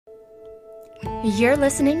You're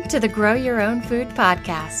listening to the Grow Your Own Food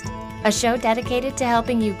podcast, a show dedicated to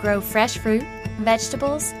helping you grow fresh fruit,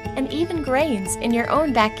 vegetables, and even grains in your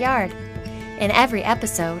own backyard. In every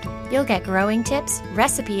episode, you'll get growing tips,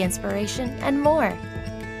 recipe inspiration, and more.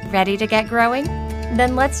 Ready to get growing?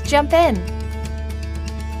 Then let's jump in.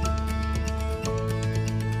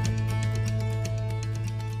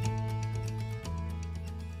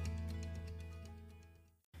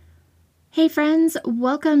 Hey friends,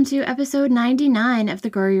 welcome to episode 99 of the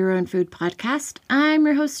Grow Your Own Food podcast. I'm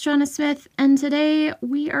your host, Shauna Smith, and today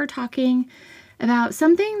we are talking about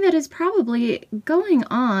something that is probably going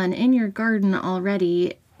on in your garden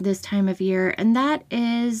already this time of year, and that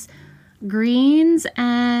is greens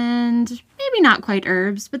and maybe not quite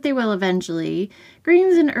herbs, but they will eventually.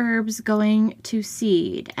 Greens and herbs going to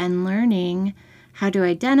seed and learning how to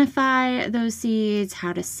identify those seeds,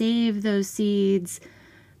 how to save those seeds,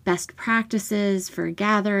 best practices for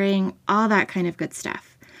gathering, all that kind of good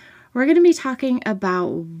stuff. We're going to be talking about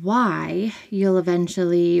why you'll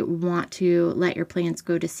eventually want to let your plants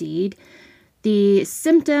go to seed, the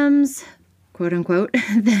symptoms, quote unquote,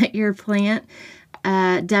 that your plant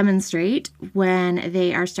demonstrate when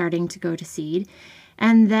they are starting to go to seed,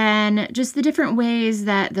 and then just the different ways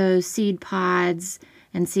that those seed pods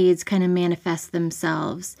and seeds kind of manifest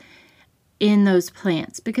themselves in those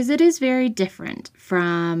plants, because it is very different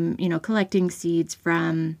from, collecting seeds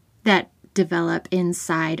from that develop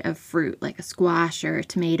inside of fruit, like a squash or a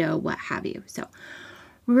tomato, what have you. So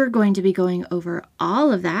we're going to be going over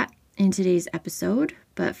all of that in today's episode.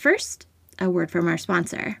 But first, a word from our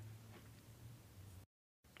sponsor.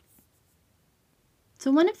 So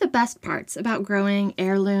one of the best parts about growing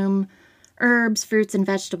heirloom herbs, fruits, and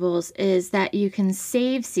vegetables is that you can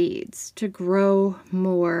save seeds to grow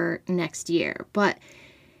more next year. But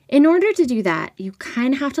in order to do that, you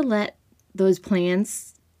kind of have to let those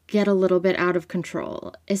plants get a little bit out of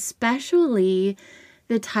control, especially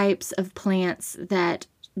the types of plants that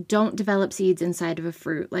don't develop seeds inside of a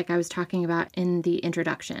fruit, like I was talking about in the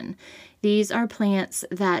introduction. These are plants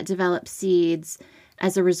that develop seeds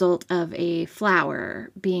as a result of a flower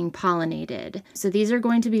being pollinated. So these are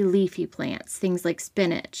going to be leafy plants, things like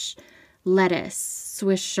spinach, lettuce,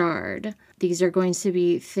 Swiss chard. These are going to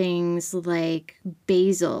be things like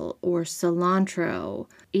basil or cilantro,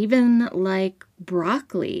 even like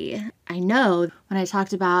broccoli. I know when I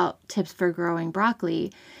talked about tips for growing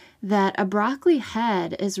broccoli, that a broccoli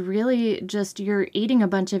head is really just you're eating a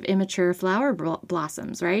bunch of immature flower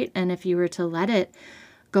blossoms, right? And if you were to let it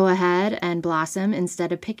go ahead and blossom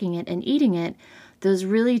instead of picking it and eating it, those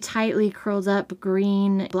really tightly curled up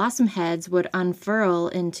green blossom heads would unfurl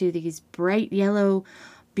into these bright yellow,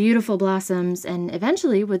 beautiful blossoms and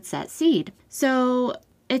eventually would set seed. So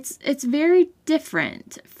it's very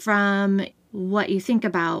different from what you think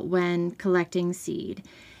about when collecting seed.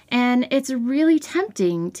 And it's really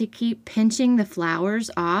tempting to keep pinching the flowers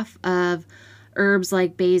off of herbs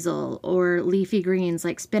like basil or leafy greens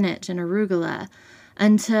like spinach and arugula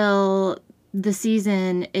until the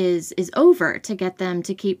season is over to get them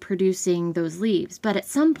to keep producing those leaves. But at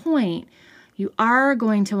some point, you are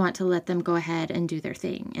going to want to let them go ahead and do their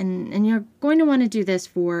thing. And you're going to want to do this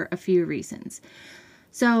for a few reasons.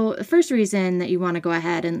 So the first reason that you want to go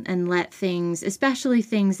ahead and let things, especially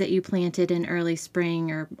things that you planted in early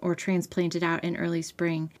spring or transplanted out in early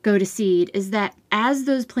spring, go to seed, is that as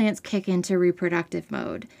those plants kick into reproductive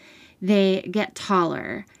mode, they get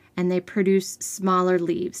taller and they produce smaller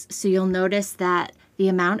leaves. So you'll notice that the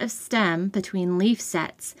amount of stem between leaf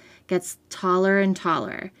sets gets taller and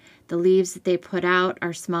taller. The leaves that they put out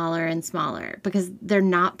are smaller and smaller because they're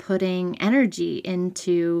not putting energy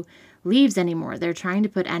into leaves anymore. They're trying to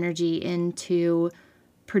put energy into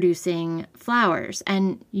producing flowers.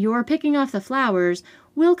 And your picking off the flowers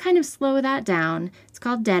will kind of slow that down. It's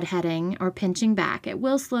called deadheading or pinching back. It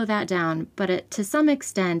will slow that down, but to some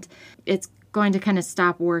extent, it's going to kind of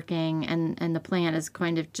stop working and the plant is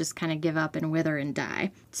going to just kind of give up and wither and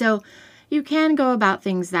die. So you can go about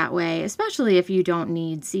things that way, especially if you don't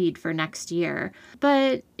need seed for next year.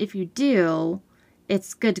 But if you do,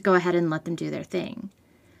 it's good to go ahead and let them do their thing.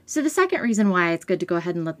 So the second reason why it's good to go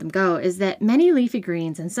ahead and let them go is that many leafy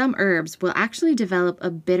greens and some herbs will actually develop a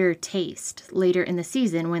bitter taste later in the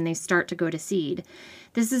season when they start to go to seed.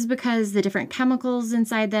 This is because the different chemicals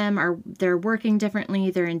inside them they're working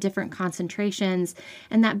differently, they're in different concentrations,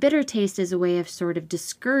 and that bitter taste is a way of sort of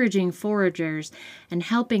discouraging foragers and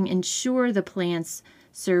helping ensure the plant's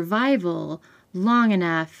survival long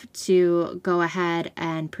enough to go ahead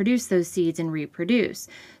and produce those seeds and reproduce.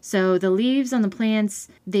 So the leaves on the plants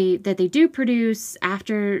that they do produce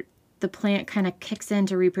after the plant kind of kicks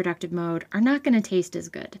into reproductive mode are not going to taste as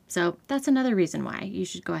good. So that's another reason why you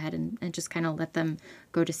should go ahead and just kind of let them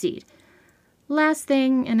go to seed. Last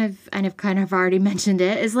thing, and I've kind of already mentioned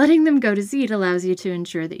it, is letting them go to seed allows you to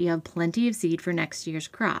ensure that you have plenty of seed for next year's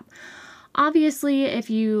crop. Obviously, if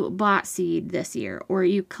you bought seed this year or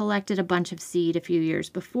you collected a bunch of seed a few years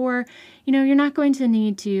before, you're not going to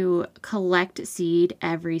need to collect seed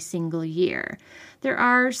every single year. There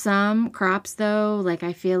are some crops, though, like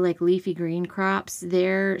I feel like leafy green crops,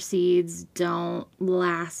 their seeds don't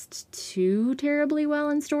last too terribly well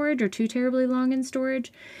in storage or too terribly long in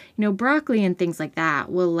storage. Broccoli and things like that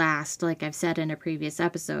will last, like I've said in a previous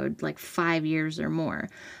episode, like 5 years or more.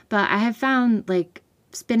 But I have found like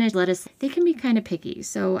spinach, lettuce, they can be kind of picky.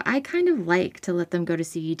 So I kind of like to let them go to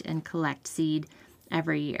seed and collect seed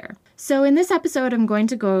every year. So in this episode, I'm going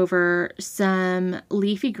to go over some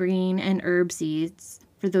leafy green and herb seeds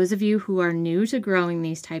for those of you who are new to growing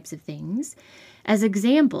these types of things as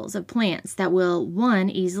examples of plants that will, one,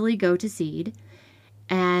 easily go to seed,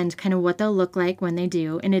 and kind of what they'll look like when they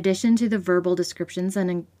do. In addition to the verbal descriptions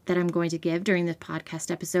that I'm going to give during this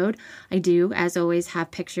podcast episode, I do, as always,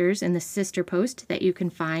 have pictures in the sister post that you can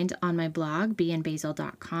find on my blog,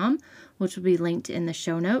 beandbasil.com, which will be linked in the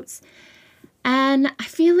show notes. And I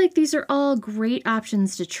feel like these are all great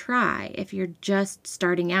options to try if you're just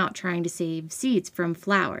starting out trying to save seeds from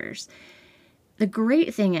flowers. The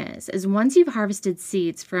great thing is once you've harvested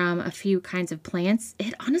seeds from a few kinds of plants,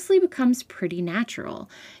 it honestly becomes pretty natural.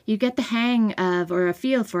 You get the hang of or a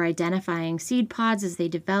feel for identifying seed pods as they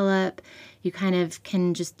develop. You kind of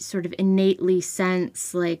can just sort of innately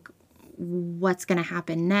sense like what's going to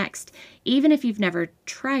happen next, even if you've never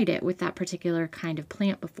tried it with that particular kind of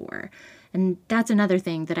plant before. And that's another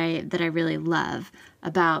thing that I really love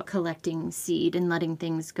about collecting seed and letting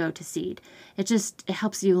things go to seed. It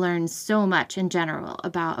helps you learn so much in general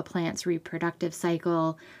about a plant's reproductive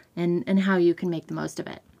cycle and how you can make the most of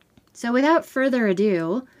it. So without further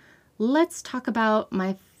ado, let's talk about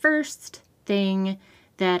my first thing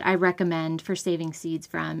that I recommend for saving seeds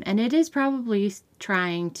from. And it is probably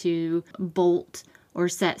trying to bolt or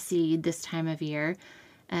set seed this time of year,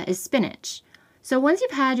 is spinach. So once you've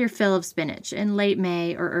had your fill of spinach in late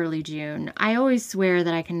May or early June, I always swear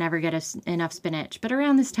that I can never get enough spinach, but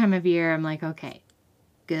around this time of year, I'm like, okay,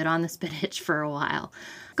 good on the spinach for a while.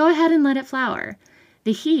 Go ahead and let it flower.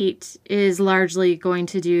 The heat is largely going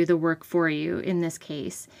to do the work for you in this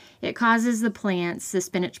case. It causes the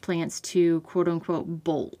spinach plants to quote unquote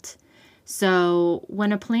bolt. So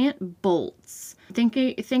when a plant bolts,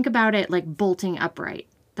 think about it like bolting upright.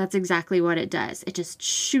 That's exactly what it does. It just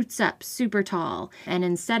shoots up super tall. And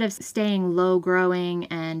instead of staying low growing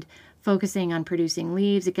and focusing on producing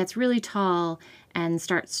leaves, it gets really tall and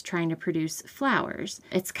starts trying to produce flowers.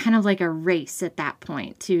 It's kind of like a race at that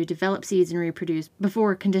point to develop seeds and reproduce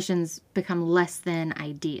before conditions become less than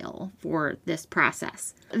ideal for this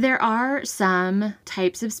process. There are some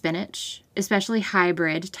types of spinach, especially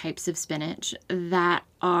hybrid types of spinach, that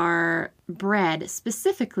are bred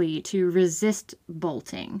specifically to resist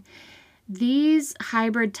bolting. These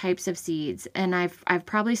hybrid types of seeds, and I've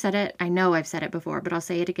probably said it, I know I've said it before, but I'll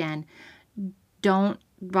say it again, don't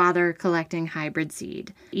bother collecting hybrid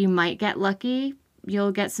seed. You might get lucky.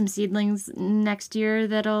 You'll get some seedlings next year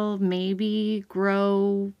that'll maybe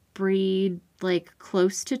breed like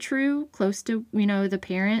close to the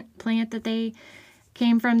parent plant that they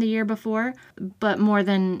came from the year before. But more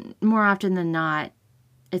often than not,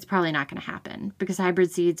 it's probably not going to happen because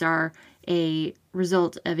hybrid seeds are a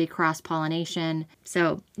result of a cross-pollination.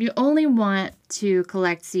 So you only want to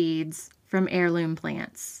collect seeds from heirloom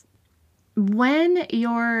plants. When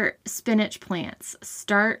your spinach plants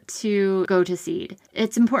start to go to seed,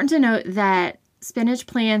 it's important to note that spinach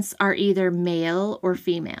plants are either male or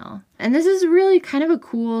female. And this is really kind of a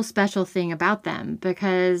cool special thing about them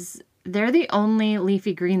because they're the only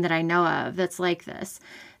leafy green that I know of that's like this,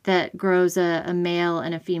 that grows a male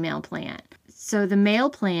and a female plant. So the male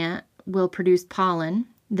plant will produce pollen.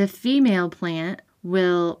 The female plant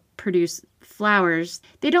will produce flowers.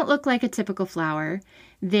 They don't look like a typical flower.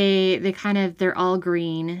 They're all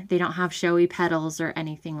green. They don't have showy petals or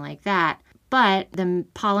anything like that. But the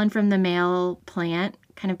pollen from the male plant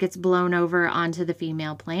kind of gets blown over onto the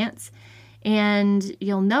female plants. And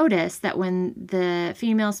you'll notice that when the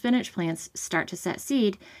female spinach plants start to set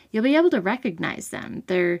seed, you'll be able to recognize them.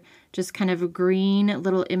 They're just kind of green,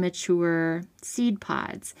 little immature seed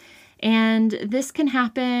pods. And this can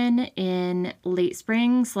happen in late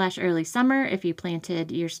spring / early summer if you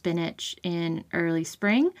planted your spinach in early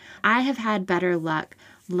spring. I have had better luck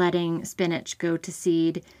letting spinach go to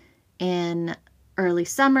seed in early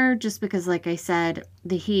summer, just because, like I said,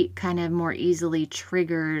 the heat kind of more easily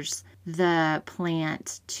triggers the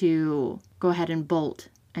plant to go ahead and bolt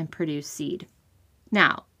and produce seed.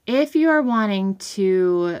 Now, if you are wanting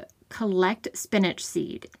to collect spinach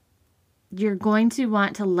seed, you're going to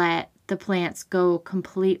want to let the plants go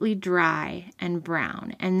completely dry and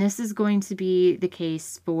brown. And this is going to be the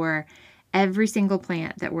case for every single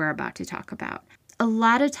plant that we're about to talk about. A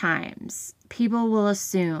lot of times, people will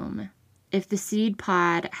assume if the seed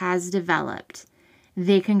pod has developed,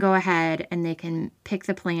 they can go ahead and they can pick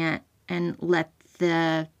the plant and let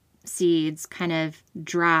the seeds kind of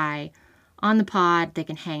dry on the pod. They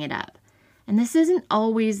can hang it up. And this isn't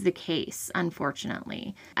always the case,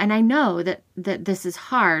 unfortunately. And I know that this is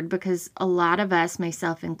hard because a lot of us,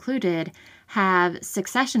 myself included, have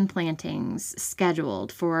succession plantings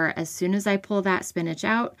scheduled for as soon as I pull that spinach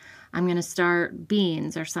out, I'm going to start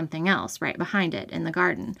beans or something else right behind it in the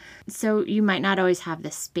garden. So you might not always have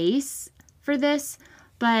the space for this,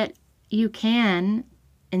 but you can,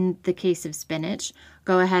 in the case of spinach,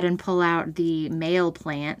 go ahead and pull out the male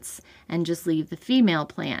plants and just leave the female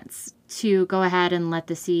plants to go ahead and let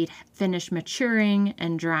the seed finish maturing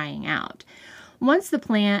and drying out. Once the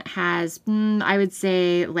plant has, I would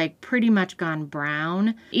say, like pretty much gone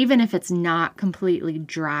brown, even if it's not completely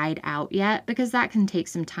dried out yet, because that can take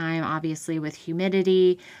some time, obviously, with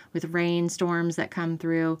humidity, with rainstorms that come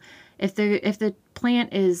through. If the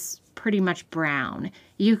plant is pretty much brown,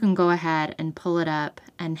 you can go ahead and pull it up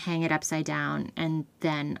and hang it upside down and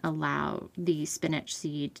then allow the spinach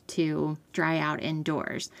seed to dry out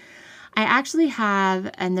indoors. I actually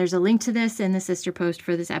have, and there's a link to this in the sister post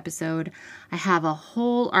for this episode, I have a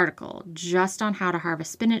whole article just on how to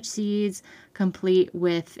harvest spinach seeds, complete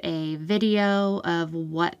with a video of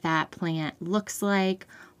what that plant looks like,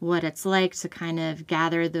 what it's like to kind of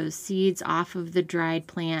gather those seeds off of the dried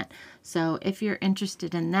plant. So if you're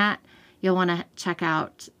interested in that, you'll want to check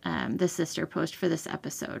out the sister post for this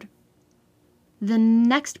episode. The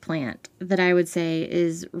next plant that I would say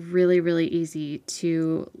is really, really easy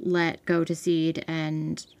to let go to seed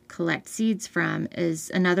and collect seeds from is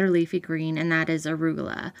another leafy green, and that is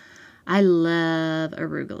arugula. I love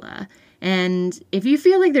arugula. And if you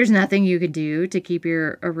feel like there's nothing you could do to keep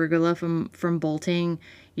your arugula from bolting,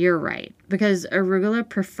 you're right. Because arugula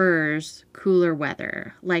prefers cooler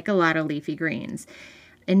weather, like a lot of leafy greens.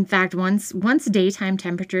 In fact, once daytime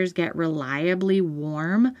temperatures get reliably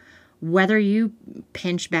warm, whether you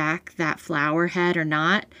pinch back that flower head or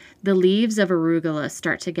not, the leaves of arugula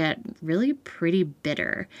start to get really pretty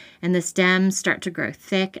bitter, and the stems start to grow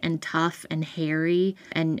thick and tough and hairy,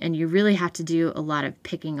 and you really have to do a lot of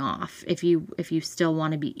picking off if you still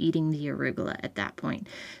want to be eating the arugula at that point.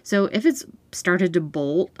 So if it's started to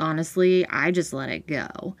bolt, honestly, I just let it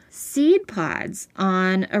go. Seed pods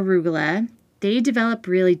on arugula, they develop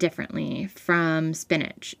really differently from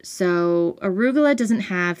spinach. So arugula doesn't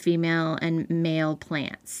have female and male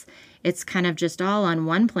plants. It's kind of just all on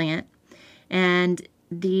one plant. And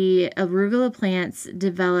the arugula plants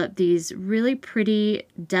develop these really pretty,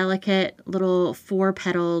 delicate little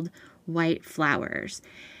four-petaled white flowers.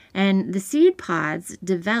 And the seed pods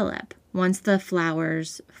develop once the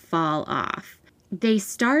flowers fall off. The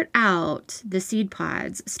seed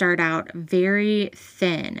pods start out very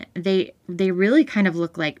thin. They really kind of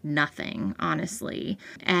look like nothing, honestly.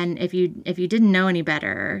 And if you didn't know any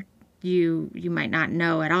better, you might not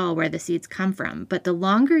know at all where the seeds come from. But the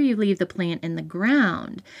longer you leave the plant in the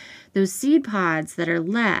ground, those seed pods that are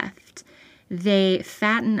left, they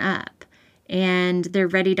fatten up. And they're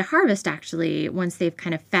ready to harvest, actually, once they've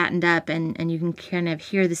kind of fattened up and you can kind of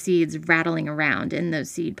hear the seeds rattling around in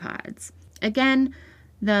those seed pods. Again,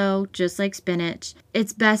 though, just like spinach,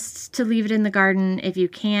 it's best to leave it in the garden. If you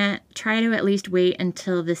can't, try to at least wait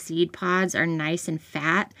until the seed pods are nice and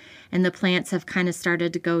fat and the plants have kind of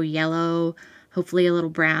started to go yellow, hopefully a little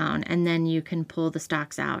brown, and then you can pull the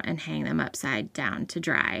stalks out and hang them upside down to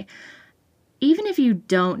dry. Even if you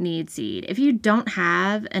don't need seed, if you don't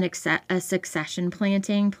have a succession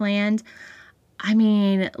planting planned,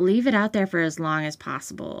 leave it out there for as long as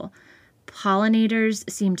possible. Pollinators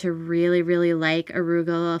seem to really, really like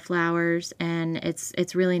arugula flowers, and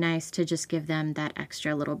it's really nice to just give them that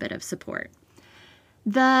extra little bit of support.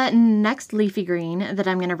 The next leafy green that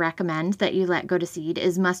I'm going to recommend that you let go to seed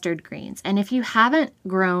is mustard greens. And if you haven't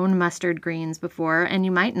grown mustard greens before, and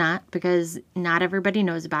you might not because not everybody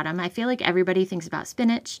knows about them, I feel like everybody thinks about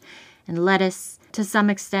spinach and lettuce, to some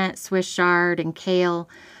extent Swiss chard and kale.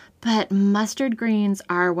 But mustard greens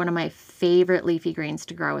are one of my favorite leafy greens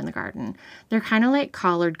to grow in the garden. They're kind of like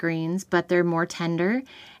collard greens, but they're more tender,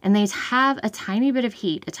 and they have a tiny bit of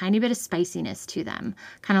heat, a tiny bit of spiciness to them.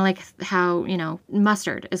 Kind of like how,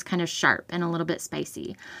 mustard is kind of sharp and a little bit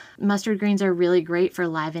spicy. Mustard greens are really great for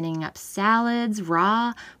livening up salads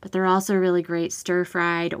raw, but they're also really great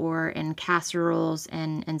stir-fried or in casseroles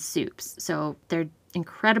and soups. So they're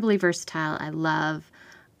incredibly versatile. I love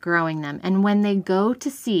growing them. And when they go to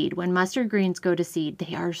seed, when mustard greens go to seed,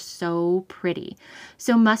 they are so pretty.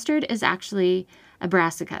 So mustard is actually a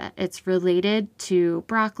brassica. It's related to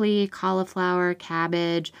broccoli, cauliflower,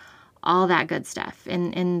 cabbage, all that good stuff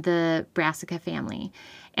in the brassica family.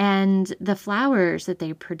 And the flowers that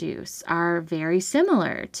they produce are very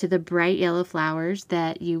similar to the bright yellow flowers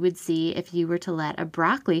that you would see if you were to let a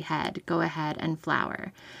broccoli head go ahead and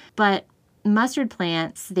flower. But mustard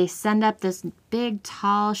plants, they send up this big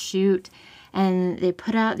tall shoot and they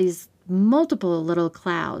put out these multiple little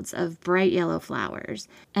clouds of bright yellow flowers.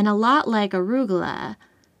 And a lot like arugula,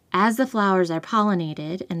 as the flowers are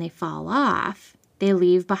pollinated and they fall off, they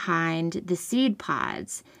leave behind the seed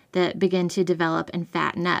pods that begin to develop and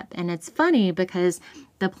fatten up. And it's funny because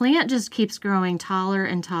the plant just keeps growing taller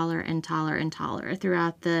and taller and taller and taller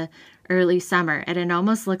throughout the early summer, and it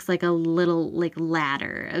almost looks like a little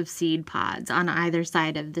ladder of seed pods on either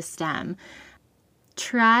side of the stem.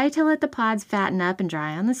 Try to let the pods fatten up and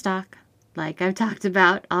dry on the stalk, like I've talked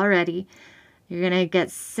about already. You're going to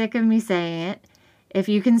get sick of me saying it if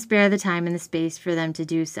you can spare the time and the space for them to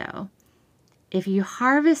do so. If you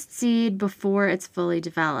harvest seed before it's fully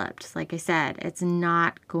developed, like I said, it's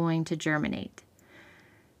not going to germinate.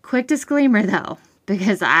 Quick disclaimer though,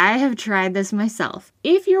 because I have tried this myself.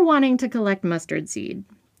 If you're wanting to collect mustard seed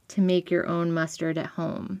to make your own mustard at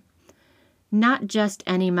home, not just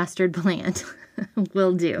any mustard plant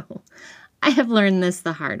will do. I have learned this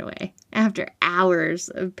the hard way after hours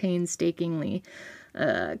of painstakingly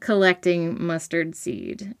collecting mustard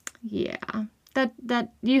seed. Yeah,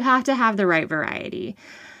 that you have to have the right variety.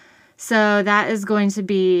 So that is going to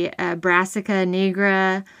be Brassica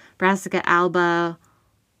nigra, Brassica alba,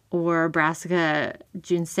 or Brassica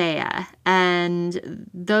juncea. And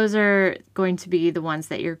those are going to be the ones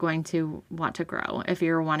that you're going to want to grow if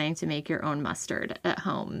you're wanting to make your own mustard at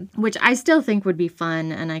home, which I still think would be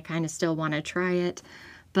fun and I kind of still want to try it,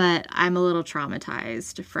 but I'm a little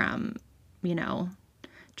traumatized from,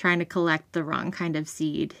 trying to collect the wrong kind of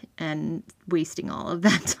seed and wasting all of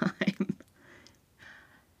that time.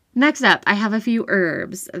 Next up, I have a few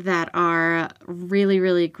herbs that are really,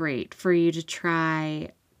 really great for you to try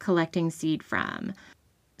collecting seed from.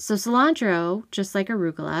 So cilantro, just like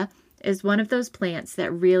arugula, is one of those plants that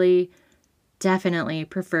really definitely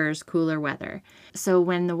prefers cooler weather. So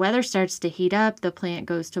when the weather starts to heat up, the plant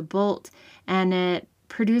goes to bolt and it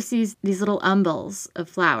produces these little umbels of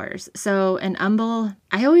flowers. So an umbel,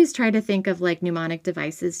 I always try to think of like mnemonic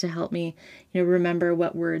devices to help me, remember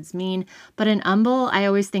what words mean. But an umbel, I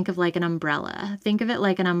always think of like an umbrella. Think of it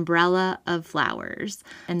like an umbrella of flowers.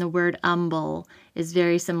 And the word umbel is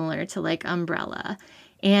very similar to like umbrella.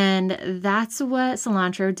 And that's what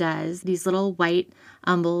cilantro does, these little white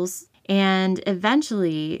umbels. And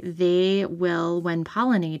eventually they will, when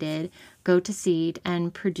pollinated, go to seed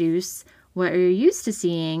and produce what you're used to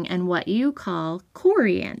seeing and what you call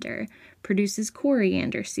coriander, produces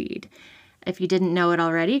coriander seed. If you didn't know it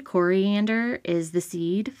already, coriander is the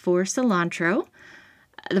seed for cilantro.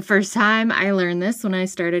 The first time I learned this when I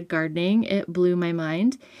started gardening, it blew my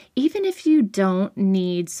mind. Even if you don't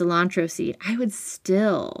need cilantro seed, I would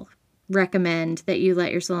still recommend that you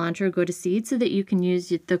let your cilantro go to seed so that you can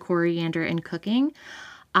use the coriander in cooking.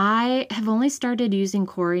 I have only started using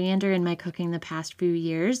coriander in my cooking the past few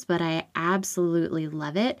years, but I absolutely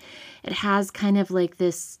love it. It has kind of like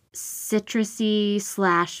this citrusy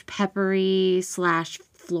 / peppery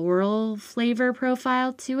 / floral flavor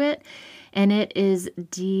profile to it, and it is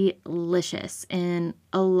delicious in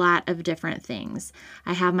a lot of different things.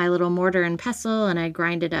 I have my little mortar and pestle and I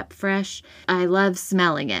grind it up fresh. I love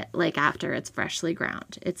smelling it like after it's freshly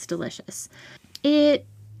ground. It's delicious. It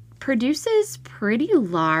produces pretty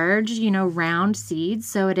large, round seeds,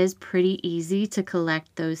 so it is pretty easy to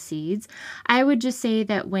collect those seeds. I would just say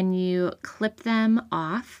that when you clip them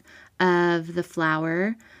off of the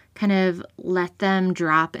flower, kind of let them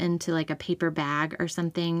drop into like a paper bag or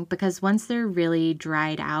something, because once they're really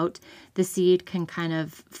dried out, the seed can kind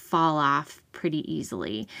of fall off pretty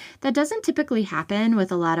easily. That doesn't typically happen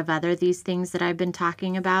with a lot of these things that I've been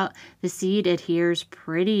talking about. The seed adheres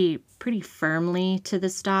pretty firmly to the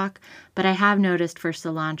stalk, but I have noticed for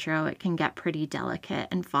cilantro, it can get pretty delicate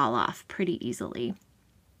and fall off pretty easily.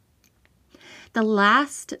 The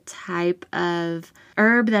last type of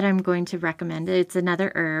herb that I'm going to recommend, it's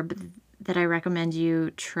another herb that I recommend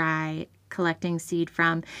you try collecting seed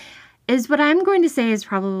from, is what I'm going to say is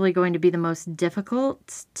probably going to be the most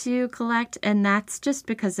difficult to collect, and that's just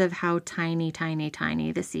because of how tiny, tiny,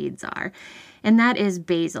 tiny the seeds are, and that is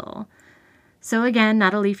basil. So again,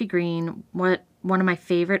 not a leafy green, one of my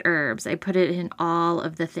favorite herbs. I put it in all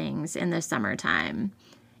of the things in the summertime,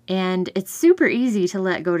 and it's super easy to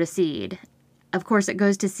let go to seed. Of course, it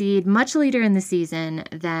goes to seed much later in the season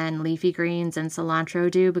than leafy greens and cilantro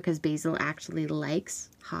do because basil actually likes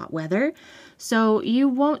hot weather. So you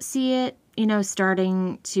won't see it,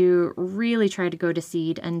 starting to really try to go to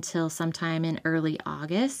seed until sometime in early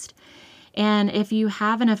August. And if you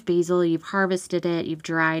have enough basil, you've harvested it, you've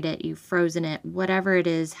dried it, you've frozen it, whatever it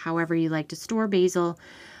is, however you like to store basil,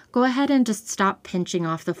 go ahead and just stop pinching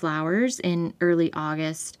off the flowers in early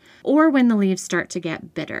August or when the leaves start to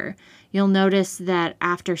get bitter. You'll notice that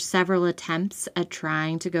after several attempts at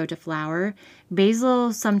trying to go to flower,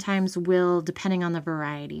 basil sometimes will, depending on the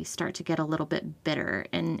variety, start to get a little bit bitter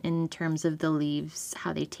in terms of the leaves,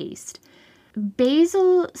 how they taste.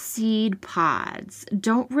 Basil seed pods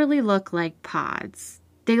don't really look like pods.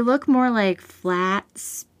 They look more like flat,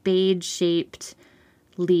 spade-shaped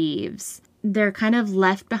leaves. They're kind of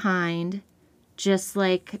left behind, just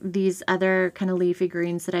like these other kind of leafy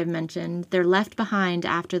greens that I've mentioned. They're left behind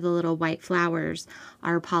after the little white flowers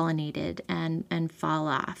are pollinated and fall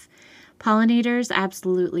off. Pollinators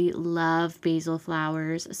absolutely love basil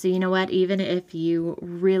flowers. So you know what? Even if you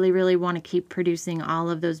really, really want to keep producing all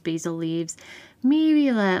of those basil leaves,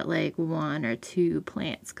 maybe let like 1 or 2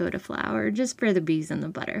 plants go to flower just for the bees and the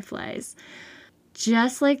butterflies.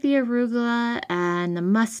 Just like the arugula and the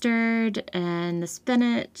mustard and the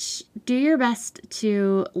spinach, do your best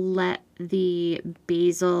to let the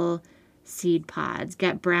basil seed pods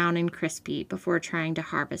get brown and crispy before trying to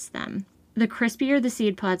harvest them. The crispier the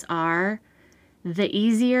seed pods are, the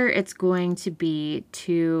easier it's going to be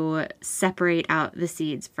to separate out the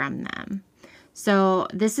seeds from them. So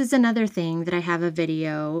this is another thing that I have a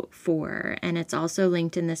video for, and it's also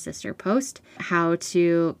linked in the sister post, how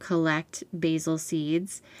to collect basil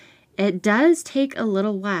seeds. It does take a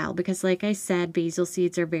little while because, like I said, basil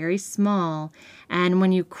seeds are very small, and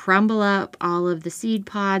when you crumble up all of the seed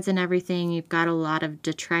pods and everything, you've got a lot of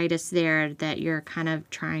detritus there that you're kind of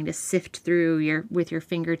trying to sift through with your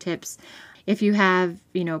fingertips. If you have,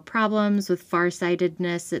 problems with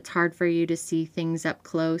farsightedness, it's hard for you to see things up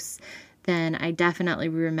close, then I definitely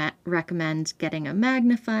recommend getting a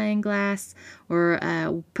magnifying glass or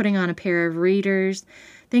putting on a pair of readers.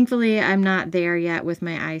 Thankfully, I'm not there yet with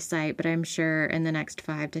my eyesight, but I'm sure in the next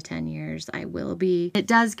 5 to 10 years I will be. It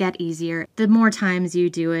does get easier. The more times you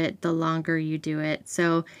do it, the longer you do it.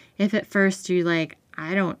 So if at first you're like,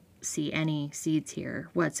 I don't see any seeds here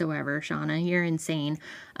whatsoever, Shauna, you're insane.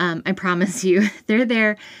 I promise you, they're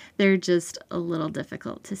there. They're just a little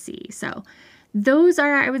difficult to see. So those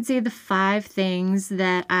are, I would say, the 5 things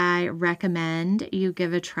that I recommend you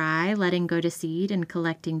give a try letting go to seed and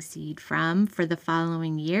collecting seed from for the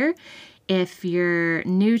following year. If you're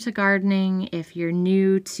new to gardening, if you're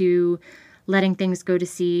new to letting things go to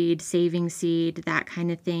seed, saving seed, that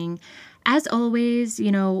kind of thing. As always,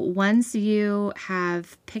 once you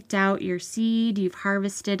have picked out your seed, you've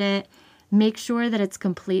harvested it, make sure that it's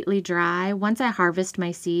completely dry. Once I harvest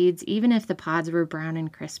my seeds, even if the pods were brown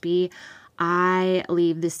and crispy, I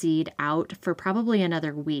leave the seed out for probably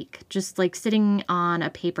another week, just like sitting on a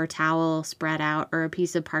paper towel spread out or a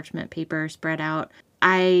piece of parchment paper spread out.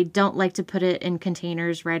 I don't like to put it in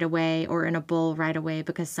containers right away or in a bowl right away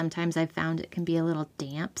because sometimes I've found it can be a little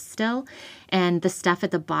damp still, and the stuff at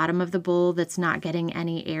the bottom of the bowl that's not getting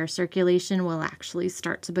any air circulation will actually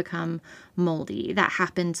start to become moldy. That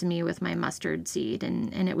happened to me with my mustard seed,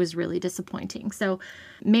 and it was really disappointing. So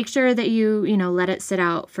make sure that you let it sit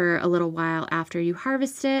out for a little while after you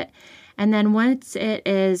harvest it. And then once it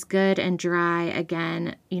is good and dry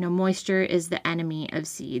again, moisture is the enemy of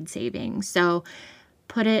seed saving. So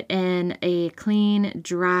put it in a clean,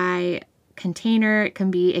 dry container. It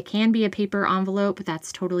can be a paper envelope.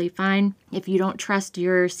 That's totally fine. If you don't trust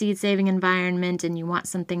your seed-saving environment and you want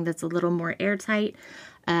something that's a little more airtight,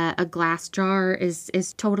 a glass jar is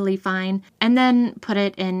totally fine. And then put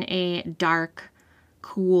it in a dark,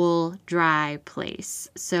 cool, dry place.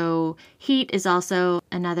 So heat is also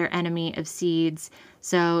another enemy of seeds.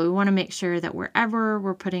 So we want to make sure that wherever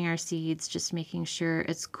we're putting our seeds, just making sure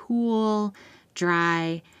it's cool,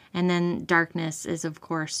 dry, and then darkness is of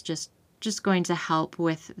course just going to help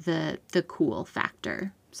with the cool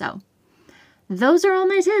factor. So those are all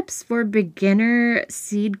my tips for beginner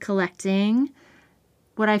seed collecting.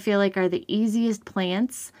 what I feel like are the easiest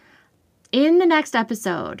plants in the next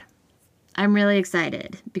episode. I'm really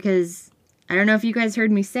excited because I don't know if you guys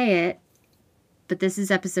heard me say it, but this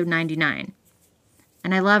is episode 99.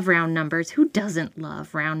 And I love round numbers. Who doesn't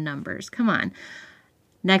love round numbers? Come on.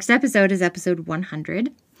 Next episode is episode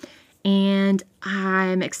 100. And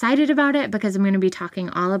I'm excited about it because I'm going to be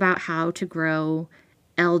talking all about how to grow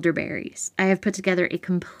elderberries. I have put together a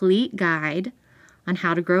complete guide on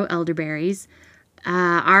how to grow elderberries.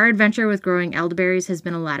 Our adventure with growing elderberries has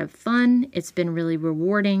been a lot of fun. It's been really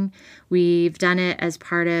rewarding. We've done it as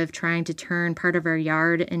part of trying to turn part of our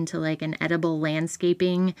yard into like an edible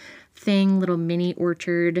landscaping thing, little mini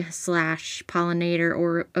orchard / pollinator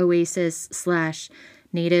or oasis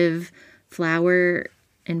 / native flower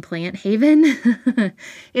and plant haven.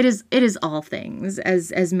 It is all things,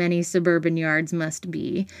 as many suburban yards must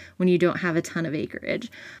be when you don't have a ton of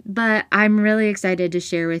acreage. But I'm really excited to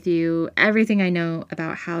share with you everything I know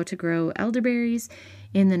about how to grow elderberries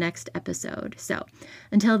in the next episode. So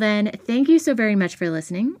until then, thank you so very much for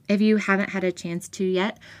listening. If you haven't had a chance to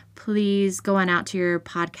yet, please go on out to your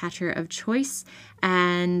podcatcher of choice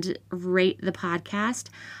and rate the podcast.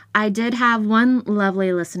 I did have one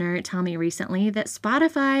lovely listener tell me recently that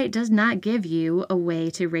Spotify does not give you a way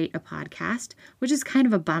to rate a podcast, which is kind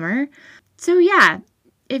of a bummer. So yeah,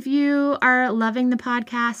 if you are loving the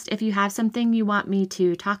podcast, if you have something you want me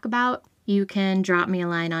to talk about, you can drop me a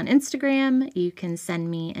line on Instagram. You can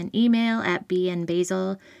send me an email at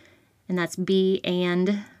bandbasil, and that's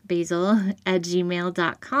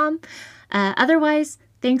bandbasil@gmail.com. Otherwise,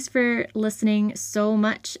 thanks for listening so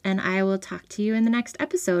much, and I will talk to you in the next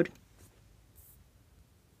episode.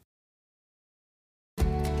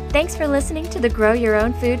 Thanks for listening to the Grow Your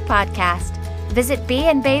Own Food podcast. Visit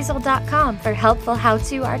beandbasil.com for helpful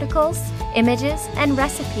how-to articles, images, and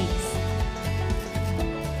recipes.